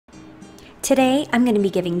Today, I'm going to be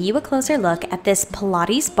giving you a closer look at this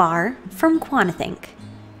Pilates bar from Kwanithink.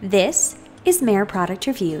 This is Mere Product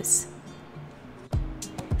Reviews.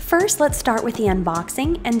 First, let's start with the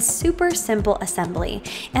unboxing and super simple assembly,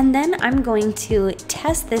 and then I'm going to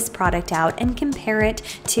test this product out and compare it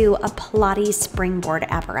to a Pilates springboard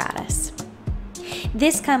apparatus.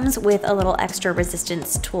 This comes with a little extra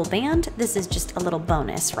resistance tool band. This is just a little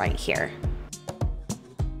bonus right here.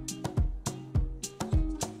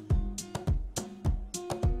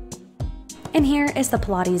 And here is the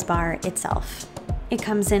Pilates bar itself. It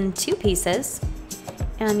comes in two pieces,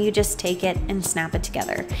 and you just take it and snap it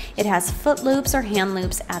together. It has foot loops or hand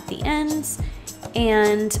loops at the ends,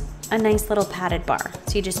 and a nice little padded bar.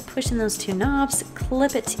 So you just push in those two knobs,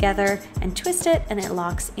 clip it together, and twist it, and it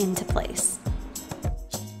locks into place.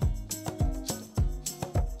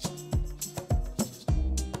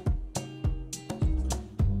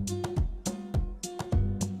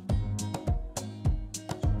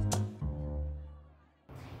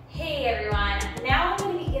 Hey everyone, now I'm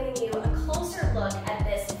going to be giving you a closer look at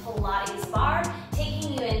this Pilates bar,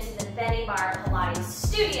 taking you into the BENNIE Bar Pilates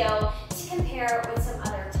studio to compare with some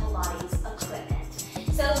other Pilates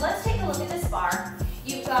equipment. So let's take a look at this bar.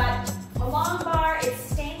 You've got a long bar, it's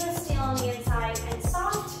stainless steel on the inside and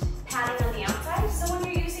soft padding on the outside. So when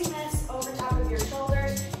you're using this over top of your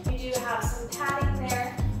shoulders, you do have some padding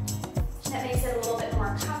there that makes it a little bit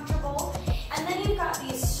more comfortable. And then you've got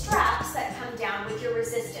these straps that come down with your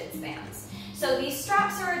resistance bands. So these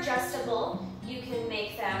straps are adjustable. You can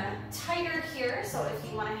make them tighter here. So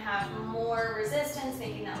if you want to have more resistance,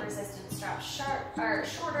 making that resistance strap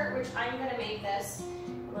shorter, which I'm going to make this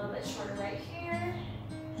a little bit shorter right here.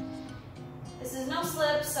 This is no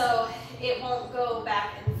slip, so it won't go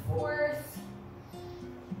back and forth.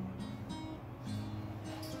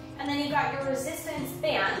 And then you've got your resistance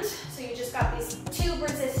band. So you just got these two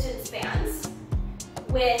resistance bands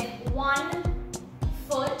with one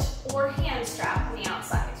foot or hand strap on the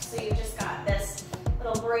outside. So you've just got this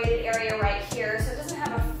little braided area right here. So it doesn't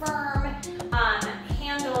have a firm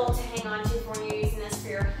handle to hang on to when you're using this for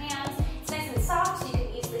your hands. It's nice and soft, so you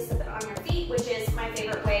can easily slip it on your feet, which is my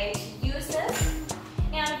favorite way to use this.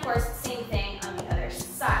 And of course, same thing on the other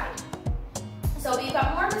side. So you've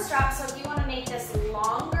got more of a strap, so if you want to make this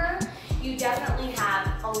longer, you definitely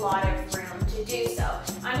have a lot of room to do so.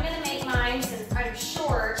 I'm going to make mine, since I'm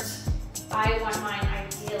short, I want mine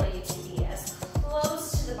ideally to be as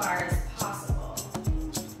close to the bar as possible.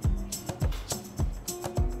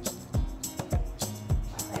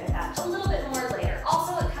 I'll play with that a little bit more later.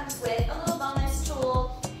 Also, it comes with a little bonus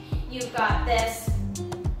tool. You've got this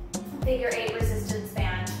figure 8 resistance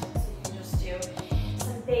band, so you can just do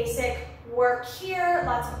some basic work here,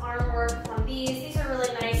 lots of arm work on these. These are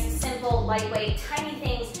really nice, simple, lightweight, tiny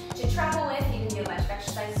things to travel with. You can do a bunch of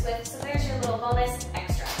exercises with. So there's your little bonus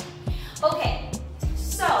extra. Okay,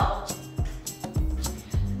 so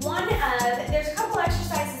there's a couple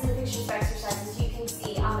exercises and pictures of exercises you can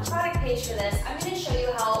see on the product page for this. I'm going to show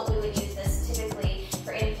you how we would use this typically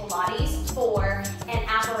for in Pilates for an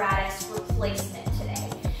apparatus replacement today.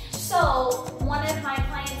 So one of my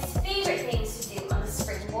clients' favorite things to do on the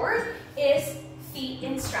springboard is feet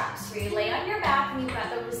in straps, where you lay on your back and you've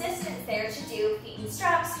got the resistance there to do feet in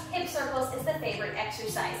straps. Hip circles is the favorite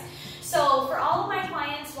exercise. So for all of my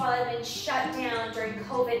clients, while I've been shut down during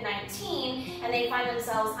COVID-19 and they find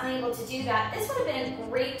themselves unable to do that, this would have been a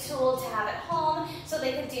great tool to have at home so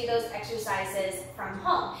they could do those exercises from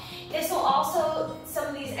home. This will also, some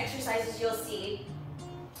of these exercises you'll see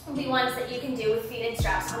will be ones that you can do with feet in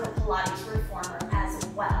straps on the Pilates reformer as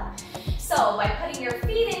well. So by putting your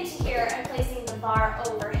feet into here and placing the bar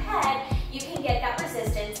overhead, you can get that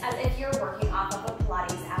resistance as if you're working off of a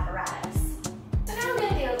Pilates apparatus. So now I'm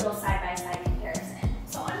going to do a little side-by-side comparison.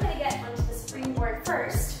 So I'm going to get onto the springboard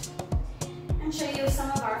first and show you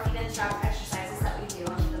some of our feet in strap exercises that we do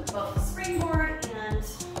on both the springboard and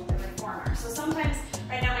the reformer. So sometimes,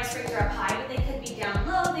 right now my springs are up high, but they could be down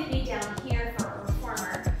low, they'd be down here for a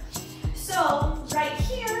reformer. So right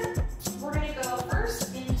here, we're going to go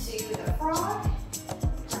first into the frog,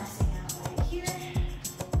 pressing out right here.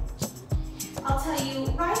 I'll tell you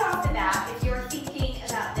right off the bat, if you're thinking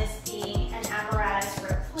about this being an apparatus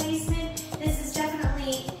replacement, this is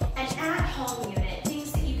definitely an at-home unit,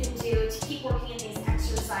 things that you can do to keep working in these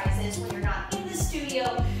exercises when you're not in the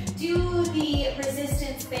studio. Do the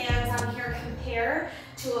resistance bands on here compare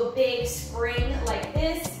to a big spring like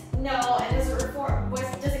this? No. And does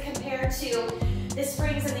it compare to the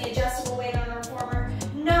springs and the adjustable weight on the reformer?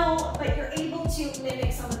 No, but you're able to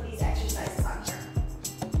mimic some of these exercises on here.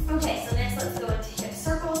 Okay, so next let's go into hip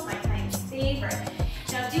circles, my client's favorite.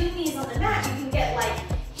 Now doing these on the mat, you can get like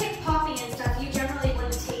hip popping and stuff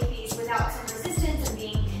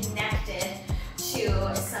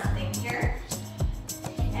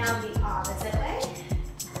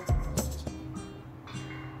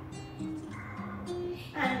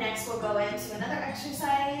we'll go into another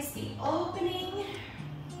exercise, the opening.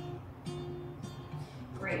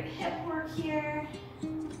 Great hip work here.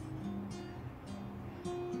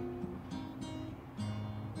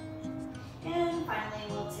 And finally,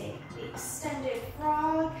 we'll take the extended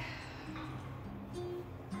frog.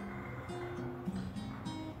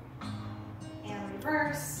 And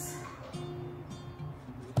reverse.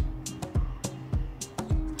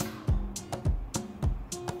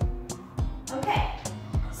 Okay,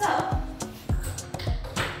 so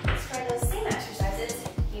let's try those same exercises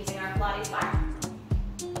using our Pilates bar.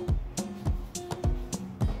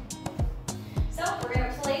 So we're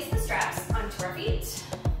going to place the straps onto our feet,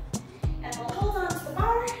 and we'll hold on to the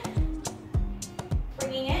bar,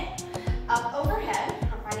 bringing it up overhead.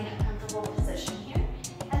 I'm finding a comfortable position here,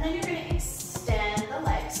 and then you're going to extend the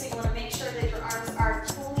legs. So you want to make sure that your arms are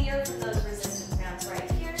clear from those resistance bands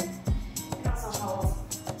right here. You can also hold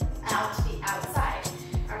out to the outside.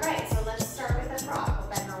 All right, so let's start with the frog. We'll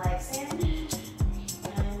bend the legs in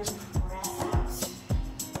and press out.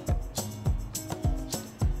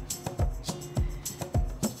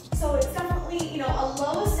 So it's definitely, a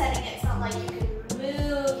low setting. It's not like you can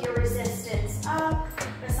move your resistance up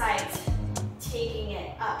besides taking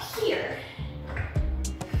it up here.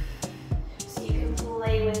 So you can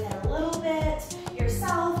play with it a little bit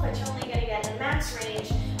yourself, but you're only going to get the max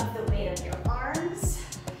range of the weight of your arms.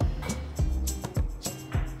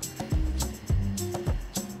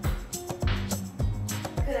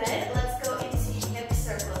 Good. Let's go into hip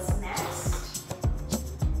circles next.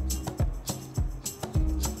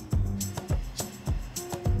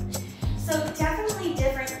 So definitely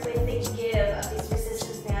different with the give of these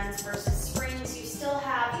resistance bands versus springs. You still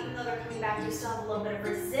have, even though they're coming back, you still have a little bit of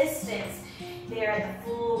resistance there at the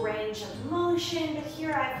full range of motion. But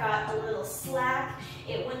here I've got a little slack.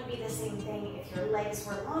 It wouldn't be the same thing if your legs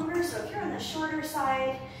were longer. So if you're on the shorter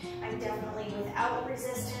side, I'm definitely without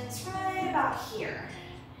resistance right about here.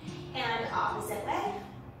 And opposite way.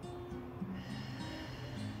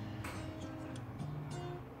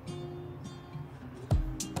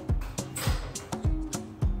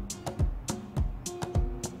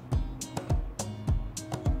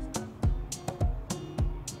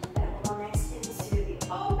 Then we'll go next into the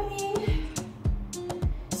opening.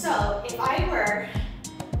 So if I were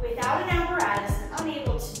without an apparatus and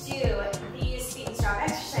unable to do these feet and strap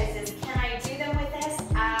exercises, can I do them with this?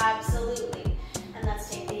 Absolutely. And let's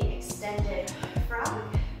take the extended frog.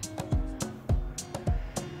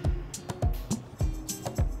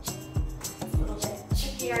 It's a little bit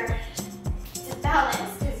trickier to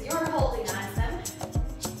balance because you're holding on to them.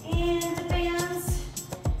 And the bands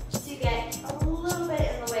to get a little bit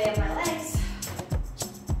in the way of my legs.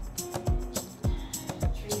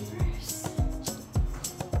 Reverse.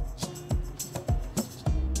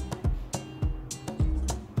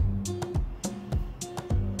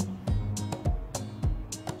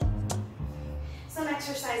 Some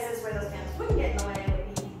exercises where those bands wouldn't get in the way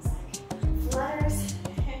would be things like flutters.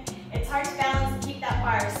 It's hard to balance and keep that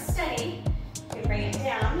bar steady. You can bring it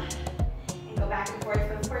down and go back and forth,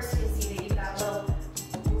 but of course you can see that you've got a little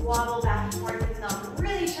wobble back and forth, even though I'm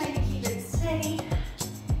really trying to keep it steady.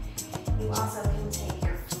 You also can take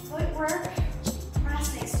your footwork,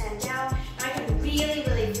 press and extend down. Now I can really,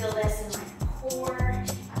 really feel this in my core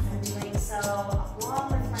as I'm doing so,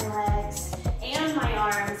 along with my legs and my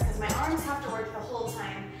arms, because my arms have to work the whole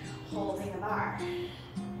time holding the bar.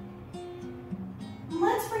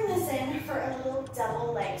 Let's bring this in for a little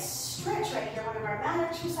double leg stretch right here, one of our mat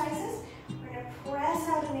exercises. We're going to press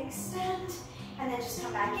out and extend, and then just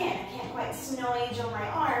come back in. I can't quite snow angel my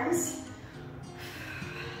arms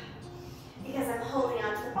because I'm holding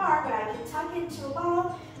onto the bar, but I can tuck into a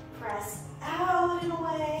ball, press out and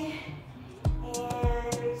away,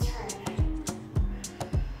 and return.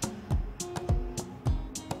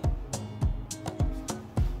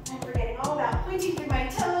 I'm forgetting all about pointing through my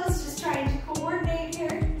toes, just trying to coordinate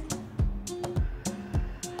here.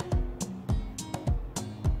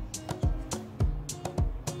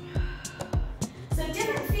 So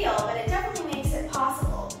different feel, but it definitely makes it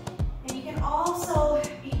possible. And you can also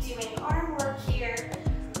be doing arm work here,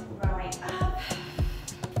 rowing up.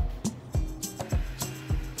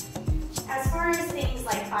 As far as things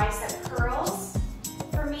like bicep curls,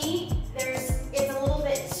 for me, it's a little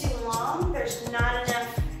bit too long. There's not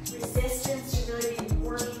enough resistance to really be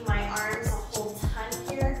working my arms a whole ton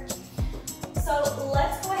here. So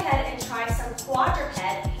let's go ahead and try some quadruped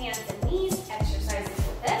hands and knees exercises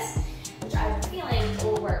with this, which I have a feeling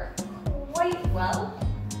will work quite well.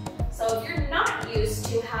 So if you're not used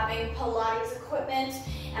to having Pilates equipment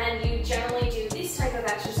and you generally do these type of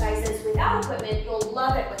exercises without equipment, you'll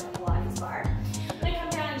love it with a Pilates bar. I'm going to come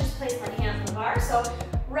down and just place bar. So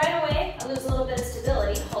right away, I lose a little bit of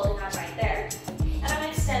stability holding on right there. And I'm gonna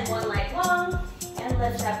extend one leg long and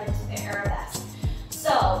lift up into the arabesque.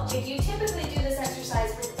 So if you typically do this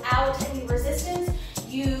exercise without any resistance,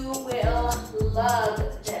 you will love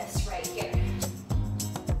this right here.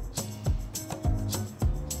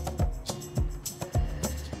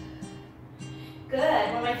 Good.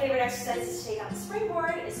 One of my favorite exercises to take on the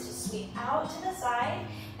springboard is to sweep out to the side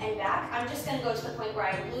and back. I'm just going to go to the point where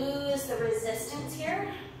I lose the resistance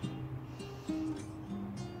here.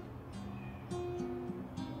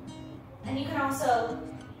 And you can also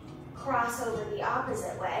cross over the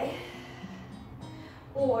opposite way.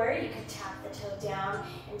 Or you could tap the toe down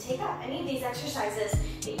and take up. Any of these exercises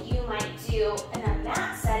that you might do in a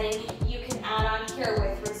mat setting, you can add on here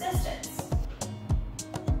with resistance.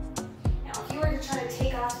 Now, if you were to try to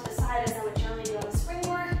take off to the side as I would generally do on the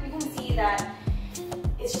springboard, you can see that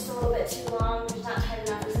it's just a little bit too long. There's not tight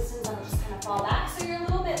enough resistance, and it'll just kind of fall back. So you're a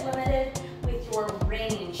little bit limited with your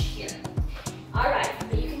range here. All right,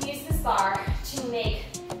 but you can use this bar to make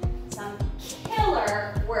some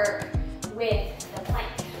killer work with the plank.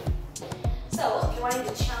 So if you're wanting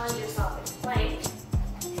to challenge yourself with the plank,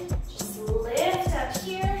 just lift up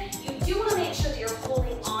here. You do want to make sure that you're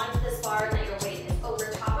holding on to this bar and that your weight is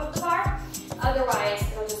over top of the bar. Otherwise,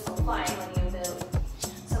 it'll just go flying when you move.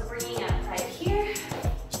 So bringing up right here,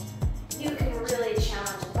 you can really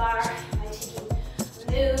challenge the bar by taking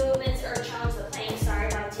movements, or challenge the plank, sorry,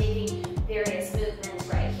 by taking various movements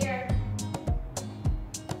right here,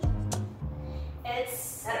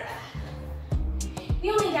 etc. The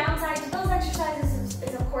only downside to those exercises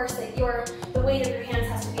is of course, that the weight of your hands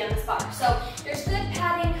has to be on this bar. So there's good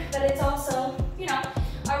padding, but it's also, you know,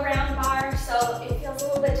 a round bar, so it feels a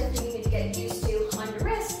little bit different. You need to get used to on your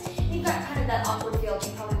wrist. You've got kind of that awkward feel.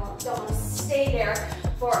 You probably don't want to stay there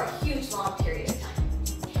for a huge long period of time.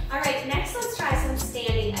 All right, next let's try some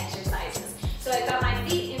standing exercises. So I've got my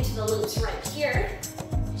feet into the loops right here,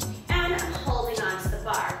 and I'm holding onto the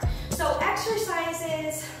bar. So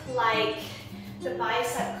exercises like the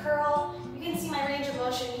bicep curl, you can see my range of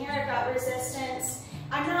motion here. I've got resistance.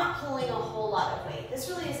 I'm not pulling a whole lot of weight. This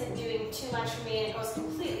really isn't doing too much for me, and it goes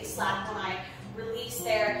completely slack when I release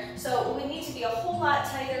there. So we need to be a whole lot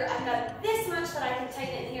tighter. I've got this much that I can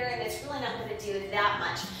tighten in here, and it's really not going to do that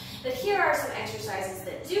much. But here are some exercises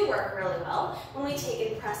that do work really well when we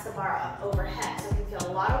take and press the bar up overhead. So we can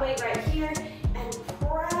feel a lot of weight right here and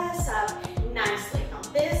press up nicely. Now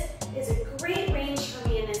this is a great range for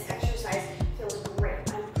me in this exercise. Feels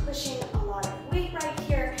great. I'm pushing a lot of weight right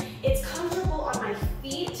here. It's comfortable on my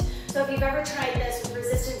feet. So if you've ever tried this with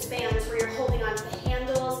resistance bands where you're holding onto the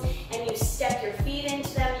handles and you step your feet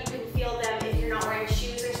into them, you can feel them if you're not wearing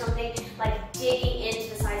shoes or something, like digging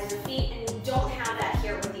into the sides of your feet, and you don't have that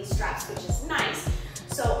here with these straps, which is nice.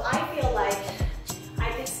 So I feel like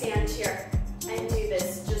I could stand here and do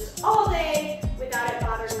this just all day without it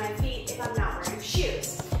bothering my feet if I'm not wearing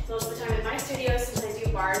shoes. Most of the time in my studio, since I do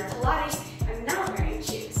barre Pilates, I'm not wearing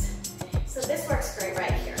shoes. So this works great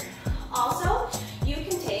right here. Also, you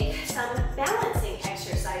can take some balancing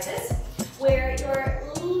exercises where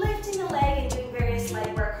you're lifting a leg and doing various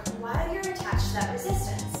leg work while you're attached to that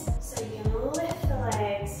resistance. So you can lift the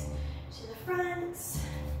legs to the front,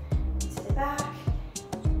 to the back.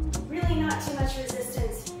 Really not too much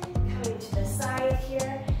resistance coming to the side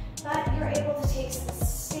here, but you're able to take some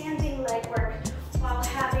standing leg work while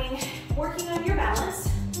working on your balance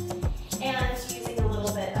and using a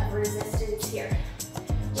little bit of resistance here,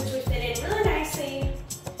 which would fit in really nicely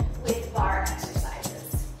with barre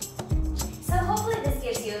exercises. So hopefully this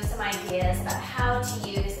gives you some ideas about how to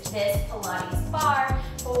use this Pilates bar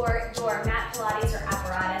for your mat Pilates or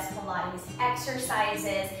apparatus Pilates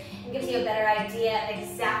exercises, and gives you a better idea of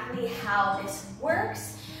exactly how this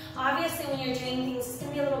works. Obviously, when you're doing things, it's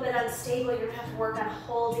going to be a little bit unstable. You're going to have to work on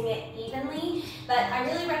holding it evenly. But I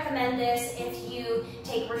really recommend this if you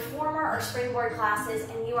take reformer or springboard classes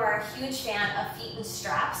and you are a huge fan of feet and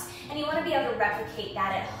straps, and you want to be able to replicate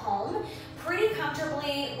that at home pretty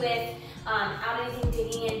comfortably without anything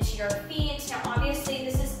digging into your feet. Now, obviously,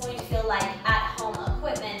 this is going to feel like at-home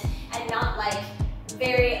equipment and not like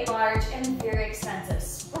very large and very expensive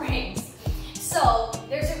springs. So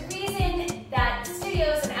there's a reason that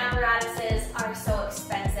studios and apparatuses are so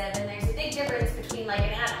expensive, and there's a big difference between like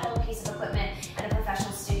an at-home piece of equipment and a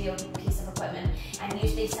professional studio piece of equipment, and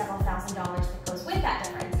usually several $1,000s that goes with that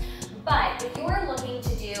difference. But if you're looking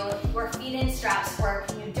to do your feet and straps work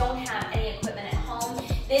and you don't have any equipment at home,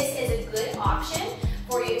 this is a good option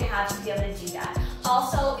for you to have to be able to do that.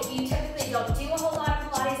 Also, if you typically don't do a whole lot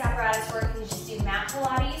of Pilates apparatus work and you just do mat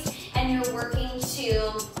Pilates, and you're working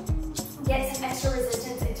to get some extra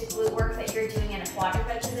resistance into glute work that you're doing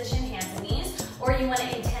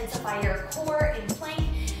solidify your core in plank.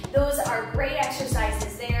 Those are great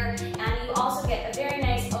exercises there, and you also get a very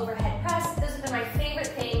nice overhead press. Those have been my favorite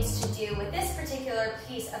things to do with this particular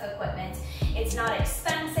piece of equipment. It's not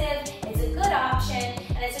expensive, it's a good option,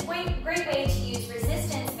 and it's a great way to use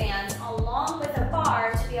resistance bands along with a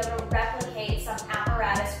bar to be able to replicate some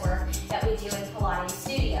apparatus work that we do in Pilates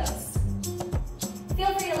studios.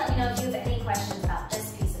 Feel free to let me know if you have any questions about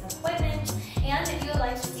this piece of equipment, and if you would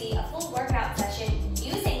like to see a full workout session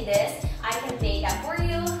using this, I can make that for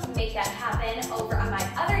you, make that happen over on my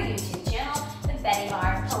other YouTube channel, the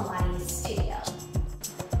BARRE Pilates Studio.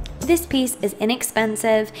 This piece is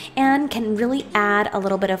inexpensive and can really add a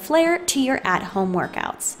little bit of flair to your at-home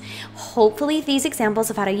workouts. Hopefully these examples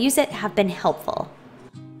of how to use it have been helpful.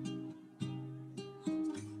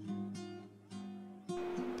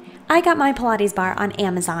 I got my Pilates bar on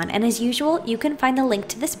Amazon, and as usual, you can find the link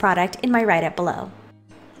to this product in my write-up below.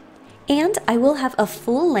 And I will have a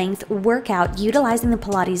full-length workout utilizing the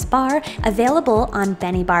Pilates bar available on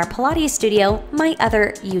BENNIE Pilates Studio, my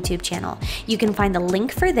other YouTube channel. You can find the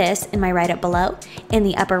link for this in my write-up below, in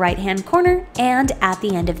the upper right-hand corner, and at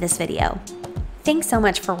the end of this video. Thanks so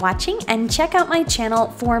much for watching, and check out my channel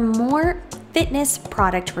for more fitness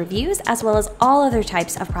product reviews as well as all other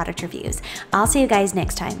types of product reviews. I'll see you guys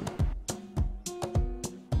next time.